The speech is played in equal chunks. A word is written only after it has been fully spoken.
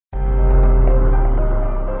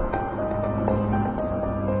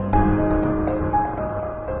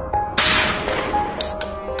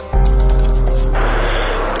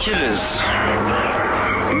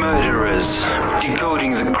murderers,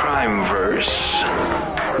 decoding the crime verse.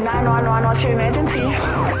 911, what's your emergency?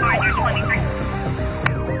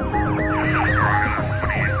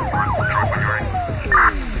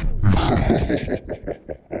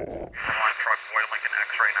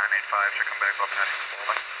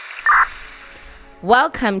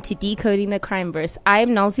 Welcome to Decoding the Crime Verse. I am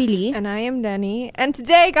Nalzi Lee. And I am Danny. And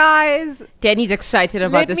today, guys, Danny's excited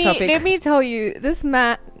about this topic. Let me tell you, this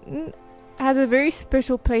man has a very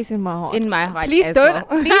special place in my heart. In my heart Please as don't,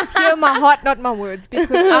 well. please hear my heart, not my words, because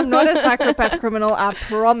I'm not a psychopath criminal, I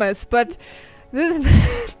promise. But this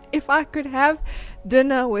man, if I could have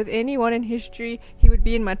dinner with anyone in history, he would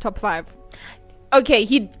be in my top 5.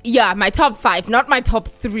 Okay, my top 5, not my top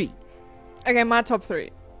 3. Okay, my top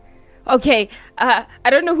 3. Okay, I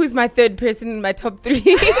don't know who's my third person in my top 3.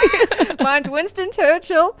 Mine's Winston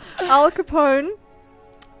Churchill, Al Capone,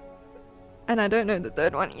 and I don't know the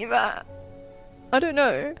third one either. I don't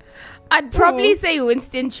know. I'd probably say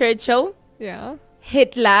Winston Churchill, Yeah.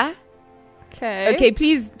 Hitler. Okay. Okay,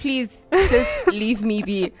 please just leave me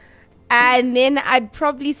be. And then I'd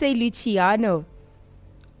probably say Luciano.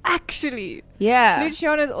 Actually, Yeah.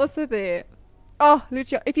 Luciano's also there. Oh,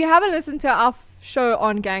 Luciano. If you haven't listened to our show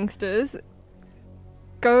on gangsters,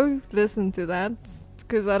 go listen to that,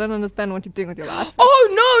 because I don't understand what you're doing with your life. Oh,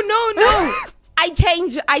 no. I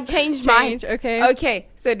changed mine. Okay. Okay,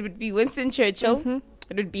 so it would be Winston Churchill,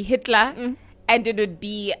 it would be Hitler, and it would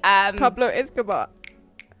be Pablo Escobar.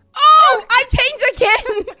 Oh, I changed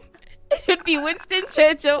again. It would be Winston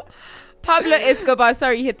Churchill, Pablo Escobar.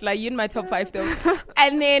 Sorry, Hitler. You're in my top 5 though.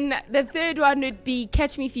 And then the third one would be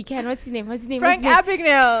Catch Me If You Can. What's his name? Frank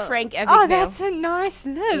Abagnale. Frank Abagnale. Oh, that's a nice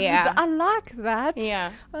list. Yeah. I like that.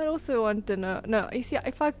 Yeah. I also want dinner. No, you see,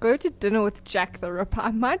 if I go to dinner with Jack the Ripper, I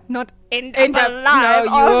might not end End up up, alive.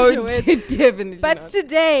 no, you afterwards. won't. Definitely But not.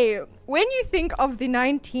 today, when you think of the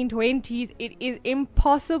 1920s, it is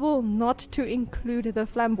impossible not to include the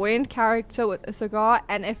flamboyant character with a cigar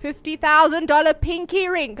and a $50,000 pinky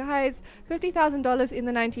ring. Guys, $50,000 in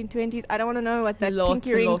the 1920s. I don't want to know what that Lots pinky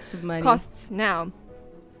and ring lots of money. costs now.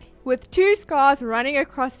 With 2 scars running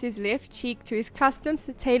across his left cheek to his custom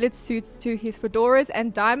tailored suits to his fedoras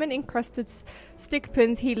and diamond encrusted stick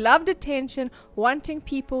pins, he loved attention, wanting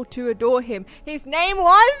people to adore him. His name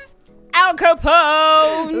was Al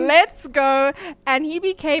Capone. Let's go. And he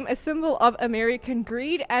became a symbol of American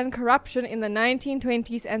greed and corruption in the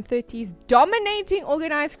 1920s and 30s, dominating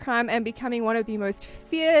organized crime and becoming one of the most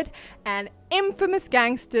feared and infamous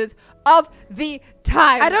gangsters of the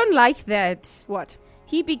time. I don't like that. What?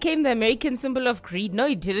 He became the American symbol of greed. No,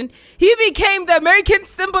 he didn't. He became the American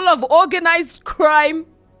symbol of organized crime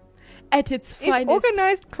at its Is finest.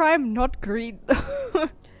 organized crime not greed?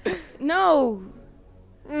 No.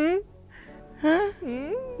 Huh?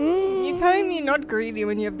 You're telling me you're not greedy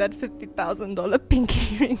when you have that $50,000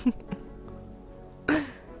 pinky ring.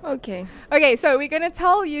 Okay. Okay, so we're going to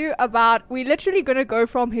tell you about, we're literally going to go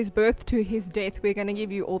from his birth to his death. We're going to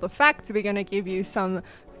give you all the facts. We're going to give you some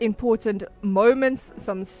important moments,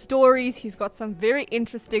 some stories. He's got some very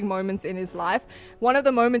interesting moments in his life. One of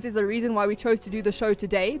the moments is the reason why we chose to do the show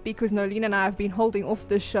today, because Nolene and I have been holding off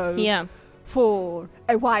the show Yeah. for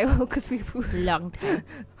a while, because Long time.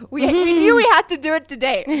 we knew we had to do it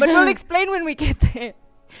today, but we'll explain when we get there.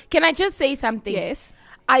 Can I just say something? Yes.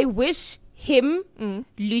 I wish him,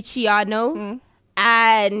 Luciano,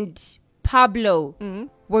 and Pablo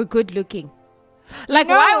were good looking. Like,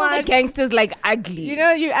 know why were the what? gangsters like ugly? You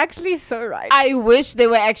know, you're actually so right. I wish they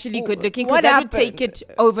were actually good looking, because What that would take happened?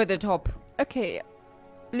 it over the top. Okay,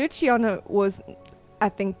 Luciano was, I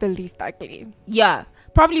think, the least ugly. Yeah.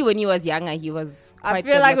 Probably when he was younger, he was quite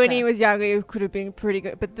I feel like when looker. he was younger, he could have been pretty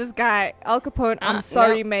good. But this guy, Al Capone, I'm No.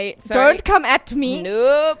 sorry, mate. Sorry. Don't come at me.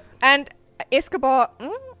 Nope. And Escobar,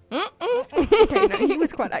 okay, no, he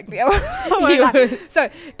was quite ugly. I won't He lie. was. So,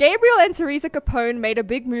 Gabriel and Teresa Capone made a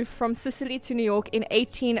big move from Sicily to New York in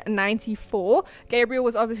 1894. Gabriel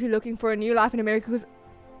was obviously looking for a new life in America, because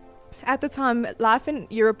at the time, life in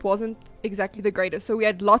Europe wasn't exactly the greatest. So we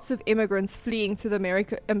had lots of immigrants fleeing to the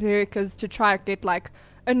Americas to try to get like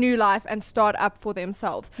a new life and start up for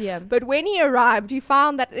themselves. Yeah. But when he arrived, he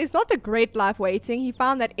found that it's not a great life waiting. He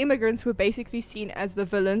found that immigrants were basically seen as the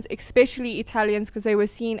villains, especially Italians, because they were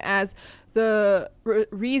seen as the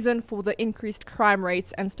reason for the increased crime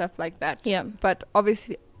rates and stuff like that. Yeah. But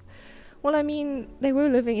obviously, well, I mean, they were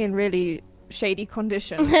living in really shady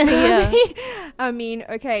conditions. Yeah. I mean,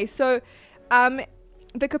 okay, so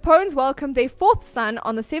the Capones welcomed their 4th son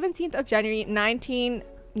on the 17th of January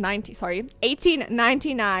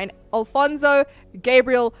 1899, Alfonso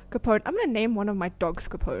Gabriel Capone. I'm going to name one of my dogs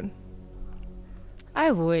Capone.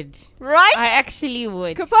 I would. Right? I actually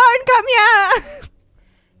would. Capone, come here.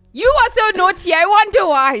 You are so naughty. I wonder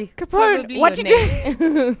why. Capone, Probably what your you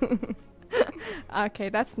name. do? Okay,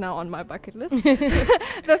 that's now on my bucket list.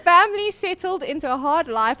 The family settled into a hard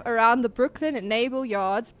life around the Brooklyn Naval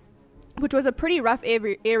Yards, which was a pretty rough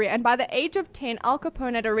area. And by the age of 10, Al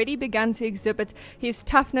Capone had already begun to exhibit his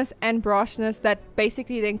toughness and brashness that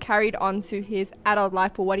basically then carried on to his adult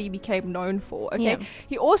life for what he became known for. Okay, Yeah.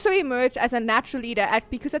 He also emerged as a natural leader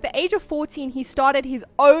because at the age of 14, he started his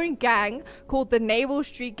own gang called the Naval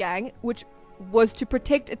Street Gang, which was to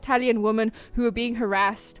protect Italian women who were being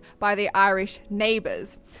harassed by their Irish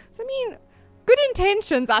neighbors. So, I mean, good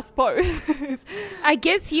intentions, I suppose. I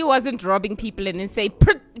guess he wasn't robbing people and then say,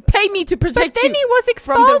 pay me to protect But then you he was from the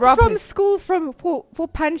expelled from robbers. school for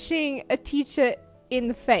punching a teacher in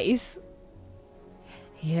the face.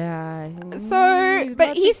 Yeah. So, he's but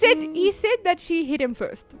not he a- said that she hit him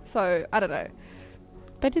first. So I don't know.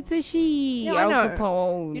 But it's a she. Yeah, I Al know.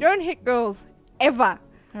 Capone. You don't hit girls ever.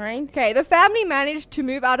 Right? Okay, the family managed to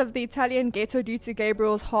move out of the Italian ghetto due to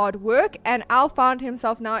Gabriel's hard work, and Al found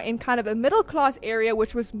himself now in kind of a middle class area,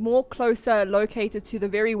 which was more closer located to the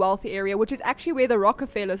very wealthy area, which is actually where the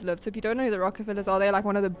Rockefellers lived. So if you don't know who the Rockefellers are, they're like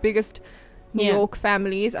one of the biggest New Yeah. York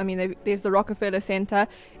families. I mean, there's the Rockefeller Center.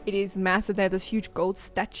 It is massive. They have this huge gold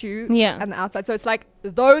statue Yeah. on the outside. So it's like,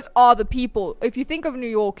 those are the people. If you think of New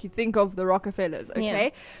York, you think of the Rockefellers, okay? Yeah.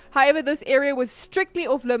 However, this area was strictly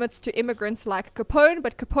off limits to immigrants like Capone.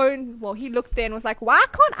 But Capone, well, he looked there and was like, why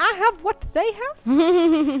can't I have what they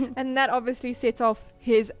have? And that obviously set off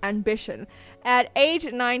his ambition. At age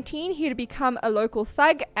 19, he had become a local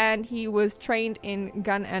thug, and he was trained in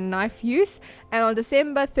gun and knife use. And on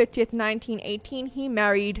December 30th, 1918, he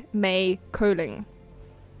married May Coling.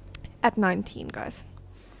 At 19, guys.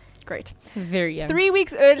 Great. Very young. 3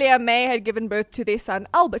 weeks earlier, May had given birth to their son,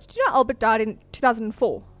 Albert. Did you know Albert died in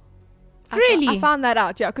 2004? Really? I found that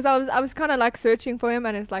out, yeah, because I was kind of like searching for him,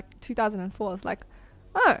 and it's like 2004. I was like,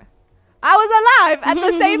 oh, I was alive at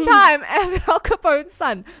the same time as Al Capone's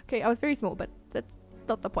son. Okay, I was very small, but that's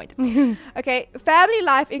not the point. Okay, family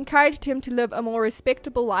life encouraged him to live a more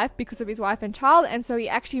respectable life because of his wife and child, and so he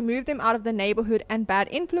actually moved them out of the neighborhood and bad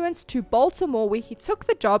influence to Baltimore, where he took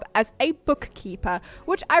the job as a bookkeeper,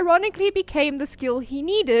 which ironically became the skill he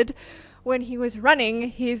needed when he was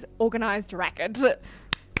running his organized racket.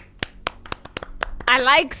 I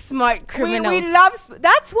like smart criminals. We love,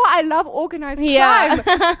 that's why I love organized Yeah. crime.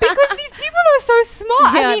 Because these people are so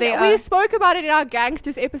smart. Yeah, I they mean, we are. spoke about it in our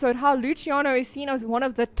gangsters episode, how Luciano is seen as one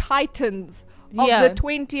of the titans of Yeah. the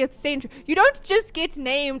 20th century. You don't just get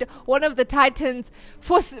named one of the titans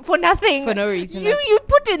for nothing. For no reason. You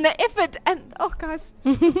put in the effort, and oh guys,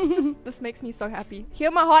 this makes me so happy.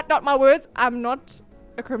 Hear my heart, not my words. I'm not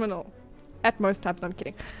a criminal. At most times, I'm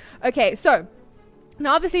kidding. Okay, so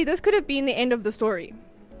now obviously this could have been the end of the story.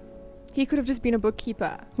 He could have just been a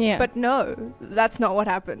bookkeeper. Yeah. But no, that's not what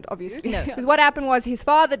happened, obviously. No. Because what happened was his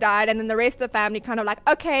father died, and then the rest of the family kind of like,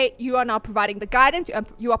 okay, you are now providing the guidance,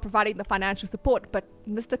 you are providing the financial support, but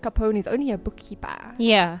Mr. Capone is only a bookkeeper.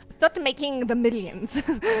 Yeah. Not making the millions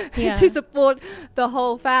Yeah. to support the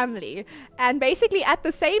whole family. And basically at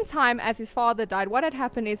the same time as his father died, what had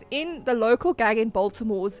happened is in the local gang in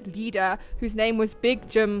Baltimore's leader, whose name was Big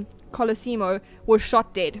Jim Colosimo, was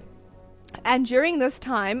shot dead. And during this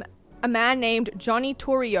time, a man named Johnny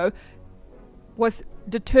Torrio was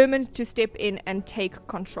determined to step in and take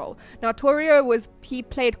control. Now, Torrio he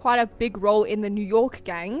played quite a big role in the New York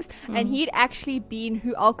gangs, and he'd actually been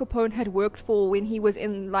who Al Capone had worked for when he was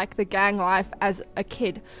in like the gang life as a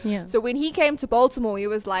kid. Yeah. So when he came to Baltimore, he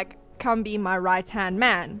was like, come be my right-hand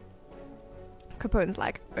man. Capone's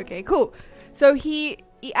like, okay, cool. So he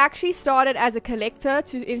actually started as a collector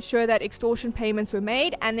to ensure that extortion payments were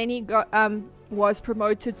made, and then he was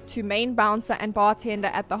promoted to main bouncer and bartender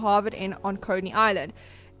at the Harvard Inn on Coney Island.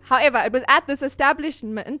 However, it was at this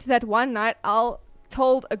establishment that one night Al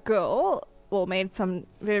told a girl, or made some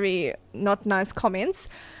very not nice comments,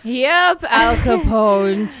 Yep, Al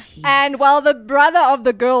Capone. and while the brother of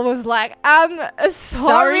the girl was like,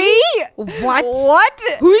 sorry? What? What?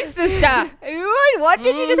 Whose sister? What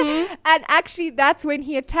did you just say? And actually, that's when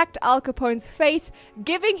he attacked Al Capone's face,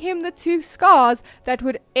 giving him the 2 scars that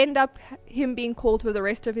would end up him being called for the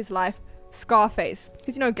rest of his life Scarface.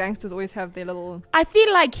 Because gangsters always have their little... I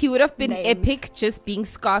feel like he would have been Names. epic just being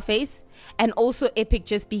Scarface, and also epic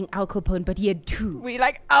just being Al Capone, but he had 2. We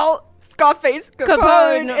like, Scarface, Capone.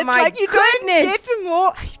 Capone, It's my like you goodness.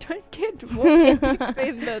 don't get more epic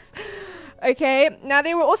than this. Okay, now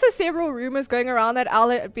there were also several rumors going around that Al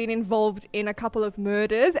had been involved in a couple of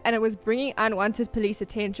murders, and it was bringing unwanted police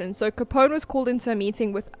attention. So Capone was called into a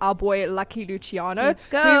meeting with our boy Lucky Luciano, Let's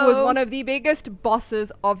go. who was one of the biggest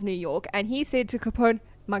bosses of New York, and he said to Capone,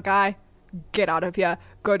 "My guy, get out of here,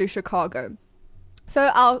 go to Chicago." So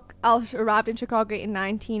Al arrived in Chicago in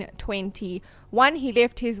 1921. He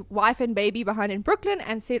left his wife and baby behind in Brooklyn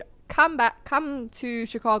and said, come to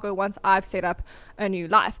Chicago once I've set up a new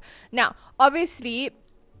life. Now, obviously,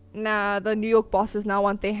 the New York bosses now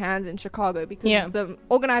want their hands in Chicago because the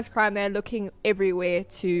organized crime, they're looking everywhere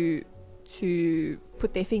to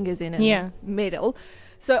put their fingers in and meddle.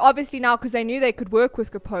 So obviously now, because they knew they could work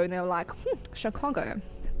with Capone, they were like, Chicago,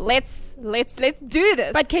 let's do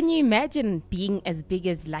this. But can you imagine being as big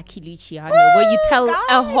as Lucky Luciano, where you tell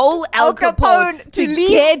a whole Al Capone to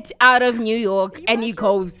get out of New York, and he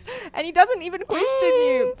goes, and he doesn't even question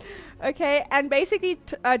you. Okay, and basically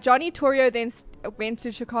Johnny Torrio then went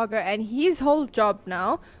to Chicago, and his whole job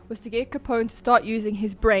now was to get Capone to start using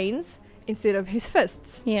his brains instead of his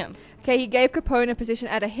fists. Yeah. Okay, he gave Capone a position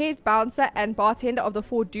at a head bouncer and bartender of the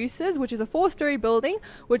Four Deuces, which is a 4-story building,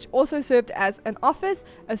 which also served as an office,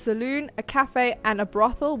 a saloon, a cafe, and a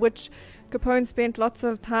brothel, which Capone spent lots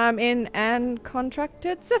of time in and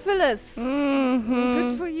contracted syphilis. Mm-hmm.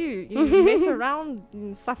 Good for you. You mess around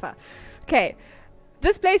and suffer. Okay,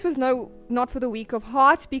 this place was not for the weak of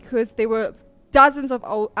heart, because there were dozens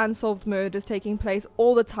of unsolved murders taking place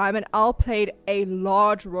all the time, and Al played a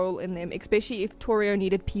large role in them, especially if Torrio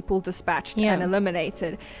needed people dispatched and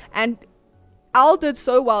eliminated. And Al did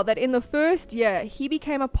so well that in the first year he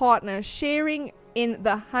became a partner, sharing in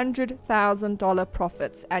the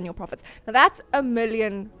 $100,000 annual profits. Now that's R1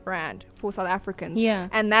 million for South Africans,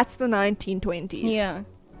 and that's the 1920s. Yeah.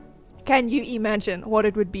 Can you imagine what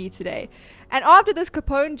it would be today? And after this,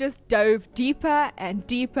 Capone just dove deeper and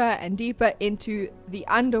deeper and deeper into the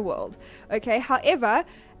underworld. Okay, however,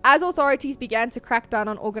 as authorities began to crack down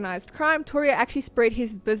on organized crime, Torrio actually spread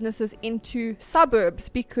his businesses into suburbs,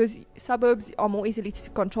 because suburbs are more easily to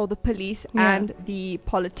control the police and the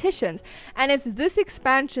politicians. And it's this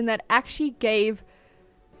expansion that actually gave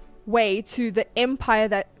way to the empire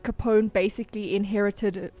that Capone basically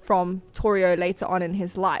inherited from Torrio later on in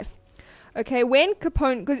his life. Okay, when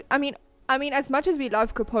Capone, because I mean, as much as we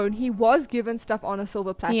love Capone, he was given stuff on a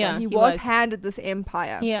silver platter. Yeah, he was handed this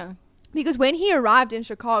empire. Yeah. Because when he arrived in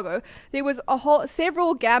Chicago, there was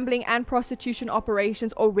several gambling and prostitution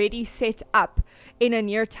operations already set up in a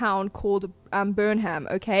near town called Burnham.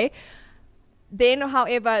 Okay. Then,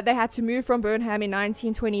 however, they had to move from Burnham in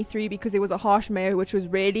 1923 because there was a harsh mayor which was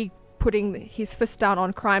really putting his fist down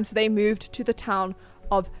on crime. So they moved to the town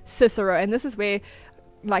of Cicero, and this is where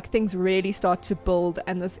things really start to build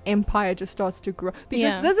and this empire just starts to grow,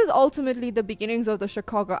 because this is ultimately the beginnings of the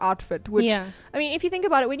Chicago outfit, which I mean, if you think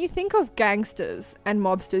about it, when you think of gangsters and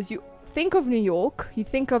mobsters, you think of New York, you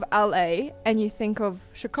think of LA, and you think of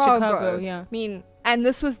Chicago. I mean, and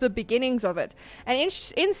this was the beginnings of it. And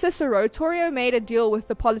in Cicero, Torrio made a deal with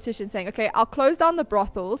the politicians saying, okay, I'll close down the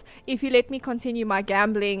brothels if you let me continue my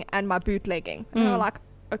gambling and my bootlegging. And they were like,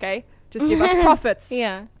 okay, just give us profits.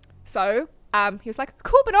 So he was like,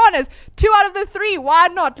 cool bananas, 2 out of the 3, why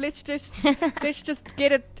not? Let's just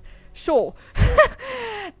get it, sure.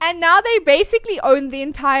 And now they basically own the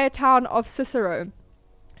entire town of Cicero.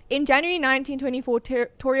 In January 1924,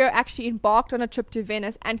 Torrio actually embarked on a trip to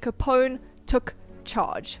Venice, and Capone took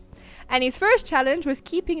charge. And his first challenge was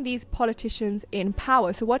keeping these politicians in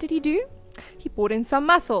power. So what did he do? He brought in some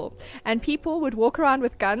muscle, and people would walk around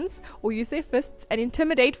with guns or use their fists and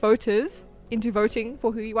intimidate voters into voting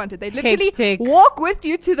for who he wanted. They literally walk with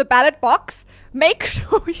you to the ballot box, make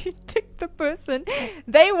sure you tick the person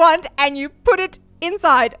they want, and you put it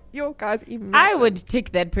inside your guys. I would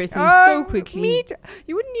tick that person so quickly.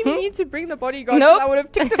 You wouldn't even need to bring the bodyguard. Nope. I would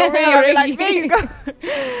have ticked it already. Like, there you go.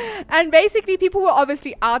 And basically, people were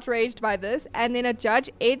obviously outraged by this. And then a judge,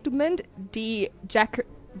 Edmund D.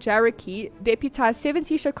 Jaricki, deputized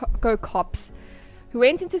 70 Chicago cops who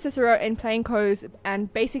went into Cicero in plain clothes,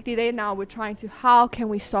 and basically they now were trying to, how can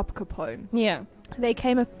we stop Capone? Yeah. They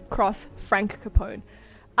came across Frank Capone,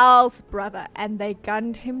 Al's brother, and they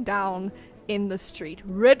gunned him down in the street,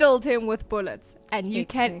 riddled him with bullets, and you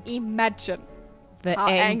can imagine the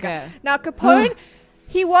anger. Now Capone,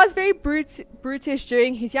 he was very brutish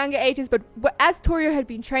during his younger ages, but as Torrio had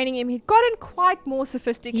been training him, he'd gotten quite more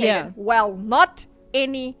sophisticated. Yeah. Well, not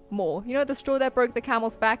anymore. You know, the straw that broke the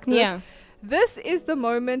camel's back? This is the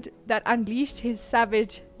moment that unleashed his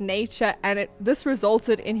savage nature, and this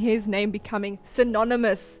resulted in his name becoming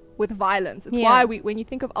synonymous with violence. It's Yeah. why when you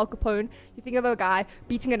think of Al Capone, you think of a guy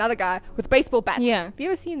beating another guy with a baseball bat. Yeah. Have you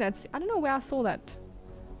ever seen that? I don't know where I saw that.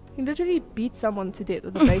 He literally beat someone to death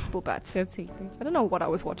with a baseball bat. That's it. I don't know what I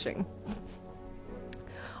was watching.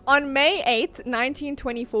 On May 8th,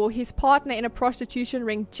 1924, his partner in a prostitution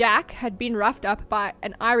ring, Jack, had been roughed up by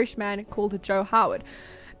an Irishman called Joe Howard.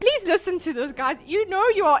 Please listen to this, guys. You know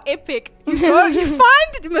you are epic. You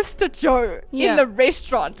find Mr. Joe Yeah. in the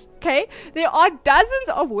restaurant, okay? There are dozens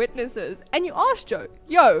of witnesses. And you ask Joe,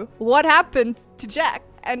 yo, what happened to Jack?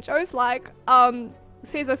 And Joe's like,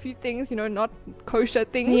 says a few things, not kosher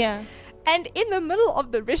things. Yeah. And in the middle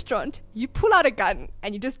of the restaurant, you pull out a gun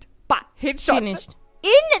and you just, headshot. Finished.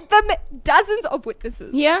 In the dozens of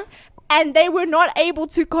witnesses. Yeah. And they were not able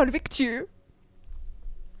to convict you.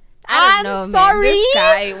 I don't know, I'm sorry. man. This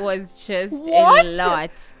guy was just What? a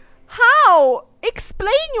lot. How?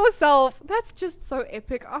 Explain yourself. That's just so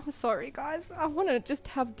epic. I'm sorry, guys. I want to just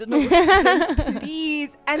have dinner with him, please.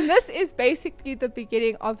 And this is basically the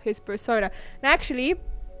beginning of his persona. And actually,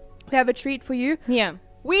 we have a treat for you. Yeah.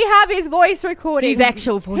 We have his voice recording. His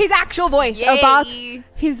actual voice. His actual voice Yay. about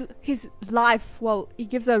his life. Well, he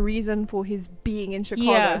gives a reason for his being in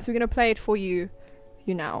Chicago. Yeah. So we're going to play it for you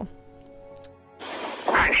now.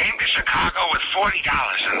 I came to Chicago with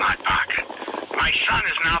 $40 in my pocket. My son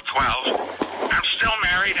is now 12. I'm still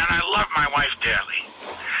married and I love my wife dearly.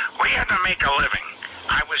 We had to make a living.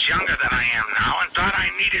 I was younger than I am now and thought I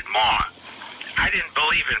needed more. I didn't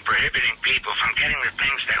believe in prohibiting people from getting the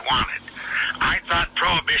things they wanted. I thought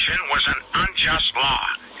prohibition was an unjust law,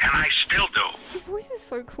 and I still do. His voice is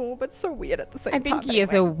so cool, but so weird at the same I time. think he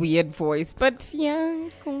has a weird voice, but yeah,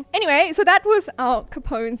 it's cool. Anyway, so that was Al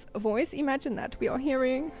Capone's voice. Imagine that we are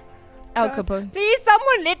hearing Al Capone. Please,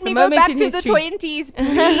 someone let It's me a go moment back in to the history. 20s,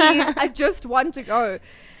 please. I just want to go.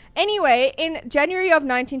 Anyway, in January of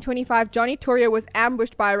 1925, Johnny Torrio was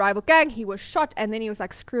ambushed by a rival gang. He was shot, and then he was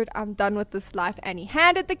like, screw it, I'm done with this life. And he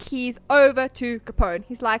handed the keys over to Capone.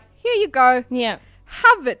 He's like, here you go. Yeah.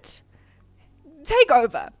 Have it. Take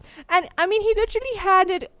over. And, I mean, he literally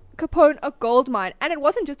handed Capone a gold mine. And it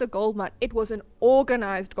wasn't just a gold mine. It was an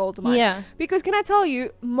organized gold mine. Yeah. Because can I tell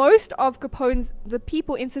you, most of the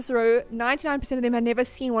people in Cicero, 99% of them had never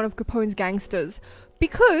seen one of Capone's gangsters.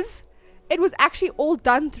 Because it was actually all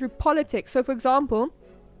done through politics. So, for example,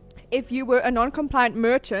 if you were a non-compliant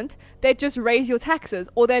merchant, they'd just raise your taxes.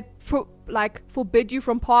 Or they'd, forbid you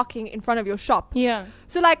from parking in front of your shop. Yeah.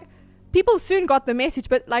 So, people soon got the message.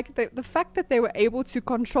 But, the fact that they were able to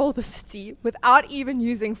control the city without even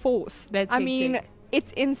using force. That's I mean, hectic.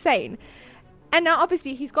 it's insane. And now,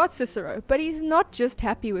 obviously, he's got Cicero. But he's not just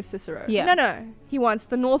happy with Cicero. Yeah. No. He wants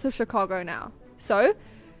the north of Chicago now. So,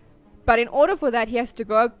 but in order for that, he has to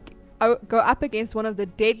go up against one of the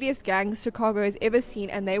deadliest gangs Chicago has ever seen.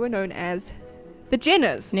 And they were known as the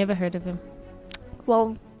Jenners. Never heard of him.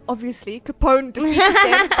 Well, obviously, Capone defeated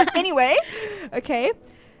them. But anyway, okay.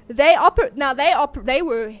 They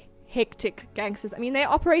were hectic gangsters. I mean, they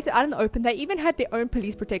operated out in the open. They even had their own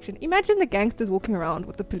police protection. Imagine the gangsters walking around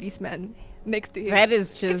with the policeman next to him. That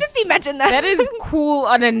is just imagine that. That is cool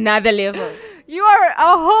on another level. You are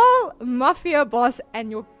a whole mafia boss,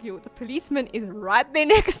 and the policeman is right there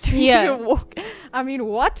next to Yeah. you. I mean,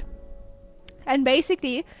 what? And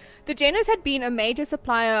basically, the Jenners had been a major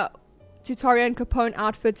supplier to Torrio and Capone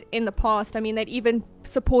outfits in the past. I mean, they'd even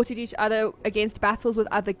supported each other against battles with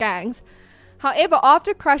other gangs. However,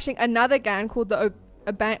 after crushing another gang called the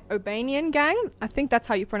O'Banian gang, I think that's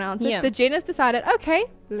how you pronounce it, Yeah. the Jenners decided, okay,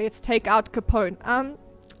 let's take out Capone.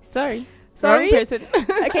 Sorry. Sorry? Wrong person.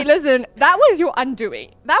 Okay, listen, that was your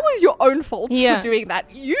undoing. That was your own fault Yeah. for doing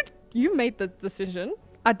that. You made the decision.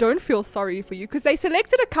 I don't feel sorry for you, because they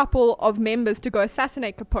selected a couple of members to go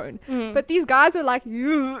assassinate Capone. But these guys were like,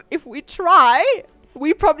 if we try,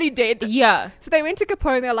 we probably dead. Yeah. So they went to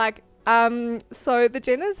Capone. They're like, so the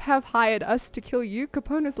Jenners have hired us to kill you.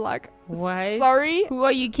 Capone is like, What? sorry. Who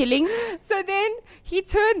are you killing? So then he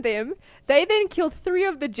turned them. They then killed 3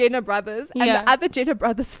 of the Jenner brothers, and Yeah. the other Jenner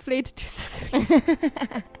brothers fled to Sicily.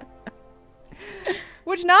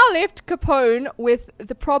 Which now left Capone with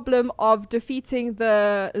the problem of defeating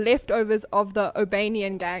the leftovers of the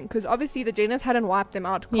O'Banian gang, because obviously the Jenners hadn't wiped them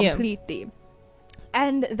out Yeah. completely.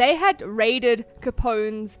 And they had raided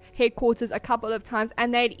Capone's headquarters a couple of times,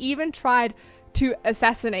 and they'd even tried to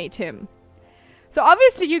assassinate him. So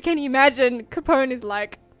obviously you can imagine Capone is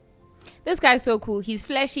like, This guy's so cool. He's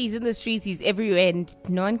flashy, he's in the streets, he's everywhere, and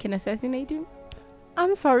no one can assassinate him.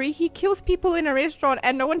 I'm sorry, he kills people in a restaurant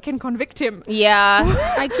and no one can convict him. Yeah,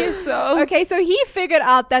 I guess so. Okay, so he figured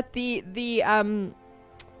out that the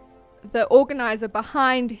organizer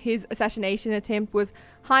behind his assassination attempt was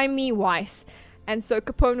Jaime Weiss. And so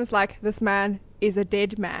Capone was like, this man is a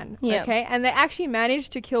dead man. Yeah. Okay. And they actually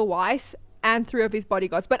managed to kill Weiss and 3 of his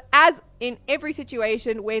bodyguards. But as in every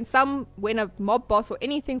situation, when a mob boss or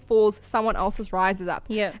anything falls, someone else rises up.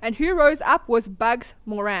 Yeah. And who rose up was Bugs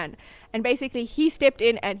Moran. And basically he stepped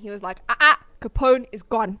in and he was like, Capone is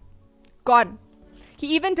gone. Gone.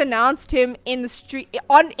 He even denounced him in the street,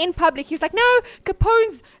 in public. He was like, no,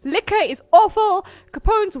 Capone's liquor is awful.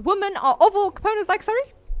 Capone's women are awful. Capone was like, sorry?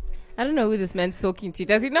 I don't know who this man's talking to.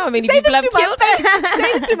 Does he know how many Say people this have to my killed? face.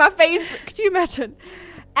 Say this to my face. Could you imagine?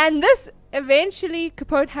 And this eventually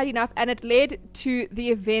Capone had enough, and it led to the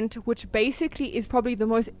event which basically is probably the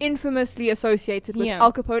most infamously associated with Yeah.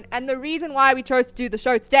 Al Capone, and the reason why we chose to do the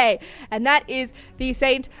show today, and that is the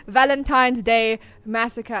St. Valentine's Day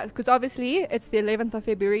Massacre, because obviously it's the 11th of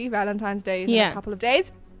February, Valentine's Day is in Yeah. a couple of days.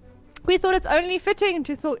 We thought it's only fitting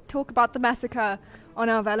to talk about the massacre on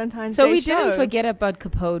our Valentine's So Day we show. didn't forget about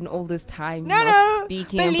Capone all this time. No, not no.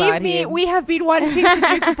 speaking Believe about me, him. we have been wanting to do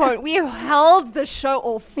Capone. We have held the show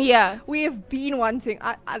off. Yeah. We have been wanting.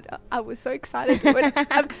 I was so excited. When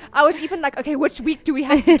I was even like, okay, which week do we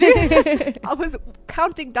have to do this? I was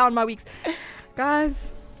counting down my weeks.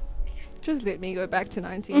 Guys, just let me go back to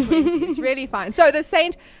 1920. It's really fine. So the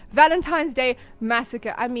St. Valentine's Day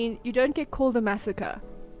Massacre. I mean, you don't get called a massacre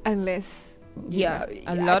unless... Yeah,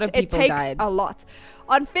 a lot of people it takes died. a lot.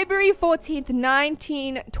 On February 14th,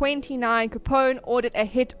 1929, Capone ordered a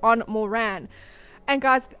hit on Moran. And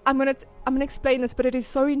guys, I'm gonna explain this, but it is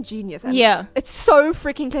so ingenious. And Yeah. it's so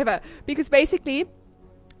freaking clever, because basically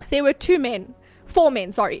there were 4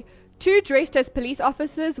 men, 2 dressed as police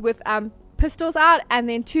officers with pistols out, and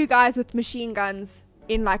then 2 guys with machine guns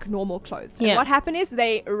in like normal clothes. And Yeah. what happened is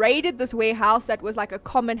they raided this warehouse that was like a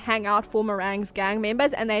common hangout for Moran's gang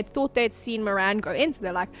members, and they thought they'd seen Moran go in, so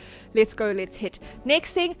they're like, let's go, let's hit.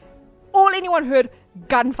 Next thing, all anyone heard,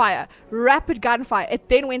 gunfire, rapid gunfire. It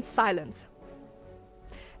then went silent.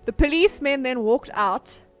 The policemen then walked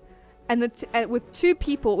out, and with 2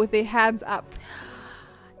 people with their hands up.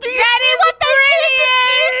 Do you see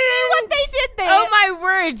what they did there? Oh my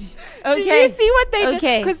word. Okay. Do you see what they did?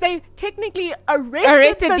 Okay. Because they technically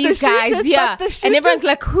arrested These the guys, shooters, yeah. but the And everyone's shooters-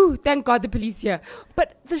 like, "Whew, thank God the police here."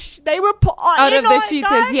 but they were Out of the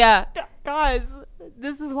shooters, yeah. Guys,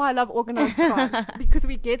 this is why I love organized crime, because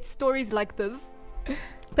we get stories like this.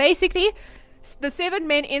 Basically, the 7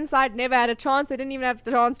 men inside never had a chance. They didn't even have the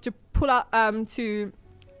chance to pull out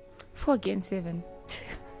 4 against 7.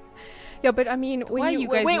 Yeah, but I mean, when Why are you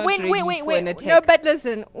guys not ready for an attack? No, but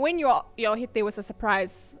listen, when you're hit, there was a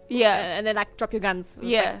surprise. Yeah. And they're like, drop your guns. It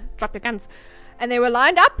was Yeah. like, drop your guns. And they were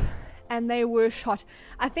lined up, and they were shot.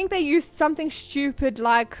 I think they used something stupid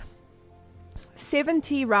like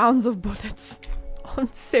 70 rounds of bullets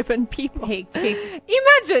on 7 people. Hectic.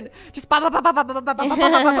 Imagine just ba ba ba ba ba ba ba ba ba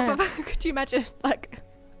ba ba ba. Could you imagine? Like,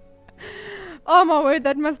 oh my word,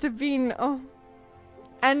 that must have been. Oh.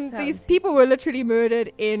 And these Sounds- people were literally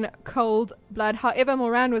murdered in cold blood. However,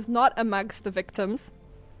 Moran was not amongst the victims.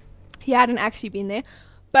 He hadn't actually been there,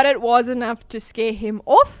 but it was enough to scare him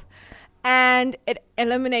off, and it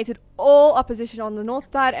eliminated all opposition on the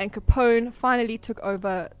north side, and Capone finally took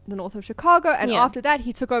over the north of Chicago, and Yeah. after that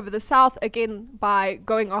he took over the south again by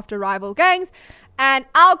going after rival gangs, and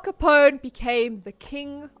Al Capone became the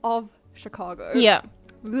king of Chicago. Yeah.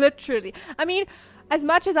 Literally. I mean, as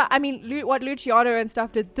much as what Luciano and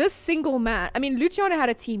stuff did, this single man, I mean, Luciano had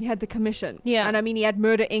a team, he had the commission. Yeah. And I mean, he had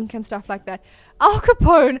Murder Inc. and stuff like that. Al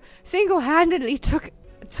Capone single-handedly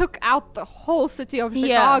took out the whole city of Yeah.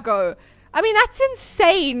 Chicago. I mean, that's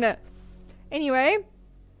insane. Anyway,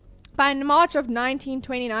 by March of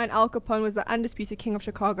 1929, Al Capone was the undisputed king of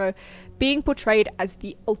Chicago, being portrayed as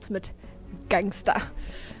the ultimate gangster.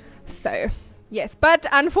 So, yes, but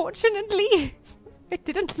unfortunately, it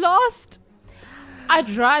didn't last. I'd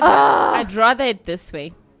rather it this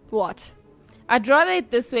way. What? I'd rather it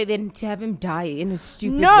this way than to have him die in a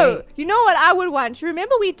stupid No, way. you know what I would want?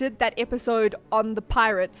 Remember we did that episode on the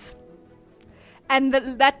pirates, and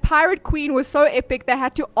that pirate queen was so epic they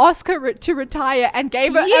had to ask her to retire and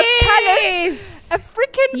gave her a palace, a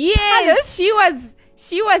freaking palace, Yes,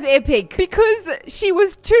 she was epic. because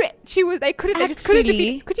they couldn't. They just couldn't Actually-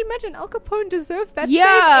 defeat. Could you imagine? Al Capone deserves that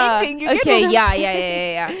Yeah. same ending. You get Okay. what I'm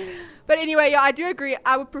Yeah. saying? But anyway, yeah, I do agree.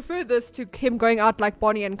 I would prefer this to him going out like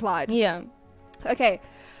Bonnie and Clyde. Yeah. Okay,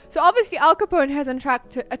 so obviously Al Capone has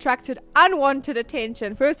attracted unwanted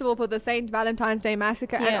attention, first of all for the St. Valentine's Day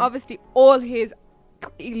Massacre, and Yeah. obviously all his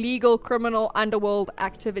illegal criminal underworld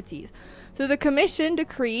activities. So the commission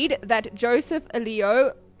decreed that Joseph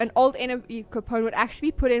Aleo, an old enemy of Capone, would actually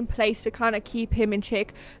be put in place to kind of keep him in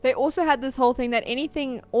check. They also had this whole thing that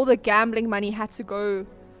all the gambling money had to go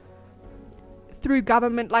through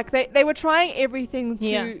government. Like they were trying everything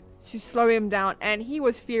Yeah. to slow him down, and he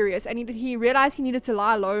was furious, and he realized he needed to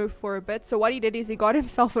lie low for a bit. So what he did is he got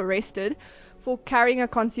himself arrested for carrying a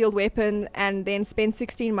concealed weapon and then spent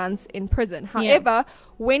 16 months in prison. However,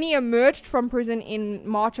 when he emerged from prison in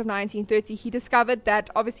March of 1930, he discovered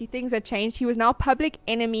that obviously things had changed. He was now public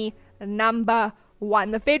enemy number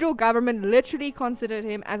one. The federal government literally considered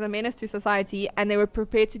him as a menace to society, and they were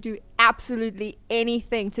prepared to do absolutely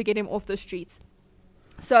anything to get him off the streets.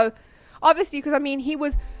 So obviously, because I mean, he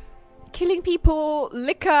was killing people,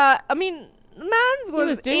 liquor. I mean, man's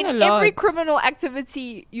was doing in a lot. every criminal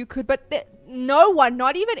activity you could, but no one,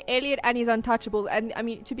 not even Elliot and his untouchables. And I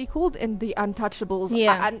mean, to be called in the untouchables,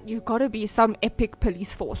 Yeah. and you've got to be some epic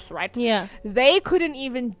police force, right? Yeah. They couldn't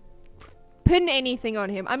even pin anything on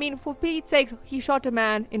him. I mean, for Pete's sake, he shot a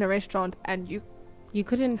man in a restaurant, and you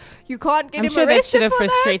couldn't. can't get I'm him sure that arrested should have for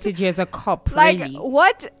that. frustrated you as a cop, Like, really.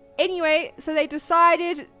 what? Anyway, so they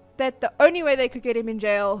decided that the only way they could get him in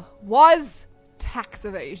jail was tax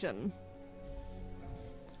evasion.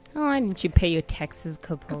 Oh, why didn't you pay your taxes,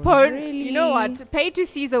 Capone? Capone, Really? you know what? Pay to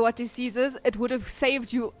Caesar what is Caesar's. It would have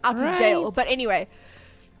saved you out of jail. Right. But anyway.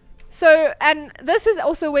 So, and this is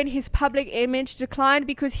also when his public image declined,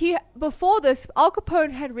 because before this, Al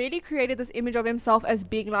Capone had really created this image of himself as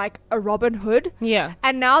being like a Robin Hood. Yeah.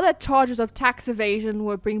 And now that charges of tax evasion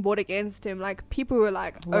were being brought against him, like, people were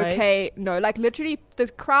like, What? okay, no. Like, literally, the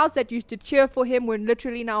crowds that used to cheer for him were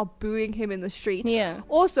literally now booing him in the street. Yeah.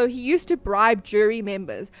 Also, he used to bribe jury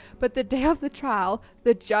members. But the day of the trial,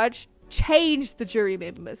 the judge changed the jury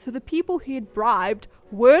members. So the people he had bribed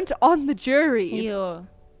weren't on the jury. Yeah.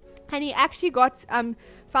 And he actually got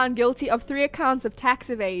found guilty of 3 accounts of tax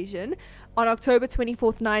evasion on October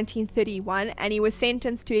 24th, 1931, and he was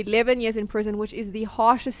sentenced to 11 years in prison, which is the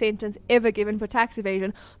harshest sentence ever given for tax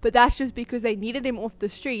evasion. But that's just because they needed him off the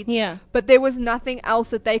streets. Yeah. But there was nothing else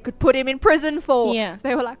that they could put him in prison for. Yeah.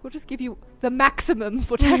 They were like, we'll just give you the maximum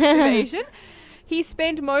for tax evasion. He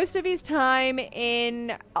spent most of his time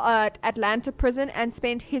in Atlanta prison and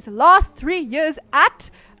spent his last 3 years at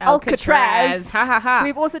Alcatraz. Ha ha ha.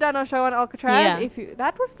 We've also done our show on Alcatraz. Yeah.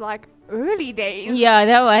 That was like early days. Yeah,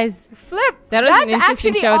 that was. Flip. That was an That's interesting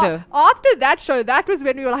actually show, though. After that show, that was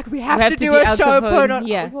when we were like, we have to do a Al show Capone, put on.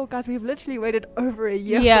 yeah. Oh, guys, we've literally waited over a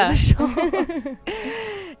year Yeah. for the show.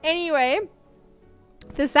 Anyway,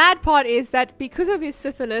 the sad part is that because of his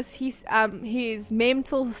syphilis, his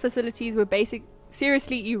mental facilities were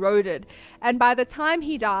seriously eroded, and by the time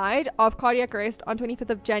he died of cardiac arrest on 25th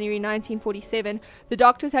of January 1947, the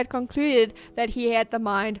doctors had concluded that he had the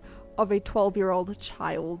mind of a 12-year-old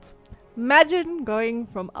child. Imagine going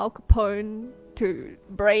from Al Capone to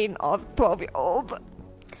brain of 12-year-old.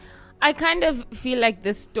 I kind of feel like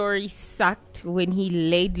this story sucked when he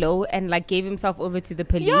laid low and like gave himself over to the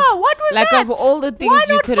police. Yeah, what was like that? of all the things Why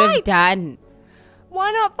you not could have fight? done.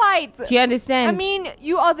 Why not fight? Do you understand? I mean,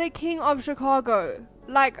 you are the king of Chicago.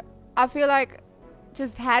 Like, I feel like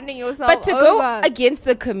just handing yourself but to over. go against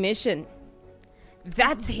the commission,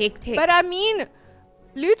 that's hectic. But I mean,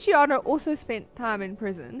 Luciano also spent time in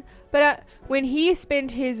prison. But when he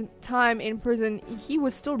spent his time in prison, he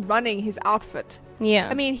was still running his outfit. yeah.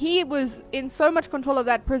 I mean, he was in so much control of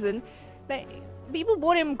that prison that people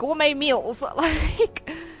bought him gourmet meals. Like,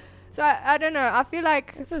 so I don't know. I feel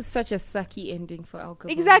like this is such a sucky ending for Al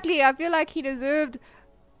Capone. exactly. I feel like he deserved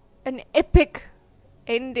an epic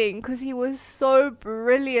ending because he was so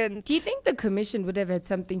brilliant. Do you think the commission would have had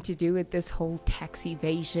something to do with this whole tax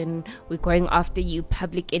evasion? We're going after you,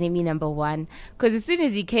 public enemy number one. Because as soon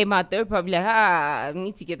as he came out, they were probably like, I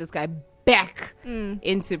need to get this guy back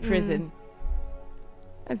into prison.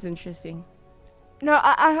 That's interesting. No,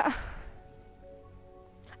 I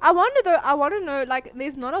wonder though. I want to know. Like,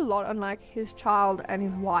 there's not a lot on like his child and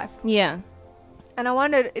his wife, Yeah. and I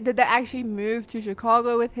wondered, did they actually move to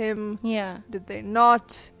Chicago with him? Yeah. Did they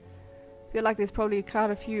not? I feel like there's probably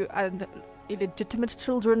quite a few illegitimate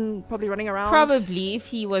children probably running around. Probably if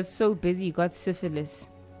he was so busy, he got syphilis.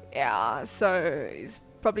 Yeah, so there's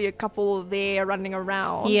probably a couple there running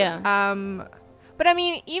around. Yeah. But I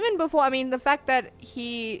mean, even before, I mean, the fact that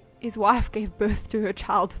his wife gave birth to her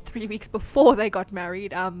child 3 weeks before they got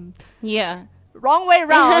married, Yeah. wrong way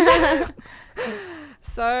round.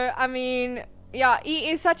 So, I mean, yeah,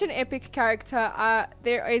 he is such an epic character.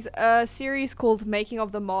 There is a series called Making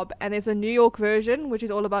of the Mob, and there's a New York version, which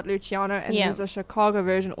is all about Luciano, and Yeah. there's a Chicago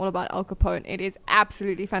version all about Al Capone. It is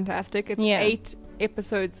absolutely fantastic. It's Yeah. 8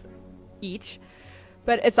 episodes each,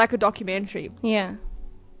 but it's like a documentary. Yeah.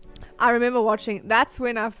 I remember watching, that's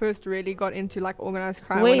when I first really got into like organized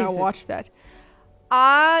crime, Where when I is it? watched that.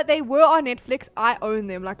 They were on Netflix. I own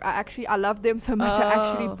them. Like I love them so much. I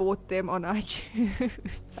actually bought them on iTunes.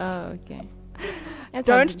 Oh, okay. That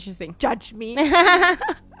Don't sounds interesting. Judge me.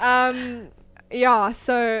 Yeah.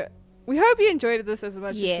 So we hope you enjoyed this as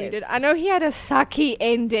much as we Yes. did. I know he had a sucky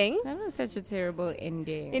ending. That was such a terrible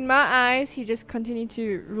ending. In my eyes, he just continued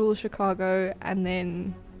to rule Chicago and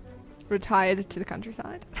then retired to the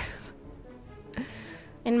countryside.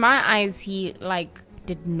 In my eyes, he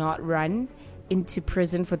did not run into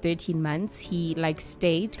prison for 13 months. He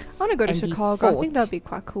stayed. I want to go to And he Chicago. I think fought. that'd be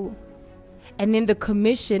quite cool. And then the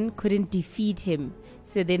commission couldn't defeat him.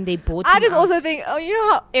 So then they bought I him just out. also think, you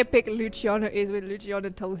know how epic Luciano is when Luciano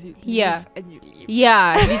tells you leave Yeah. and you leave.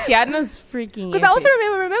 Yeah, Luciano's freaking Because I also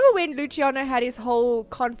epic. remember when Luciano had his whole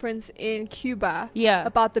conference in Cuba Yeah.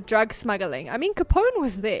 about the drug smuggling. I mean, Capone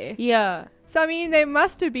was there. Yeah. So, I mean, they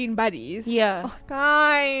must have been buddies. Yeah. Oh,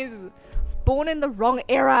 guys, I was born in the wrong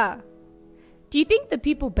era. Do you think the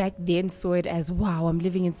people back then saw it as, wow, I'm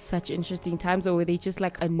living in such interesting times, or were they just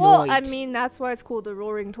annoyed? Well, I mean, that's why it's called the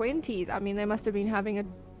Roaring 20s. I mean, they must have been having a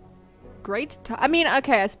great time. I mean,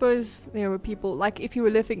 okay, I suppose there were people, if you were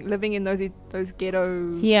living in those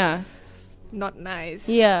ghetto, Yeah. not nice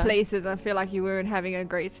Yeah. places, I feel like you weren't having a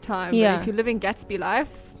great time. Yeah. But if you're living Gatsby life,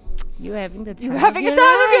 You're having the time. you're having a of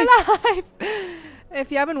time your life. of your life.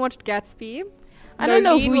 If you haven't watched Gatsby, I don't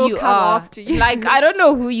know Nolene who will you come are. after you. I don't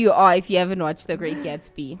know who you are if you haven't watched The Great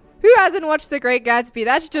Gatsby. Who hasn't watched The Great Gatsby?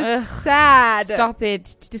 That's just Ugh, sad. Stop it.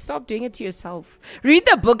 Stop doing it to yourself. Read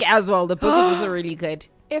the book as well. The book is also really good.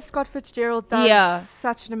 F. Scott Fitzgerald does Yeah.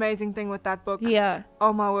 such an amazing thing with that book. Yeah.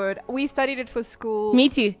 Oh my word. We studied it for school. Me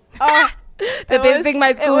too. Oh, The it best was- thing my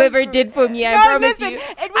it school was- ever did for me, I No, promise listen, you.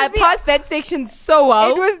 it was I the- passed that section so well.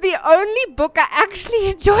 It was the only book I actually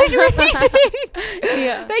enjoyed reading.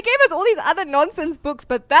 Yeah. They gave us all these other nonsense books,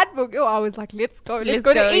 but that book, I was like, let's go Let's to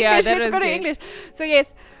go. English, Yeah, that let's was go to good. English. So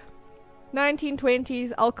yes,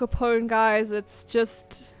 1920s Al Capone, guys. It's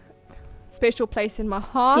just special place in my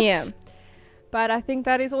heart. Yeah. But I think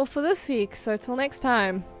that is all for this week. So till next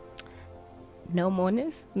time, No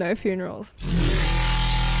mourners? no funerals.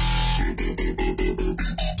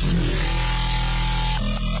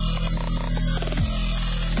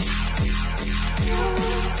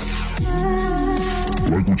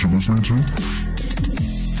 Like what you're listening to?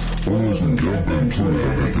 Follow us on Gab and Twitter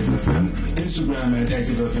at Active FM Instagram at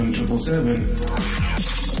ActiveFM777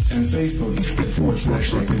 and Facebook at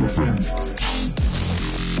 /Active FM.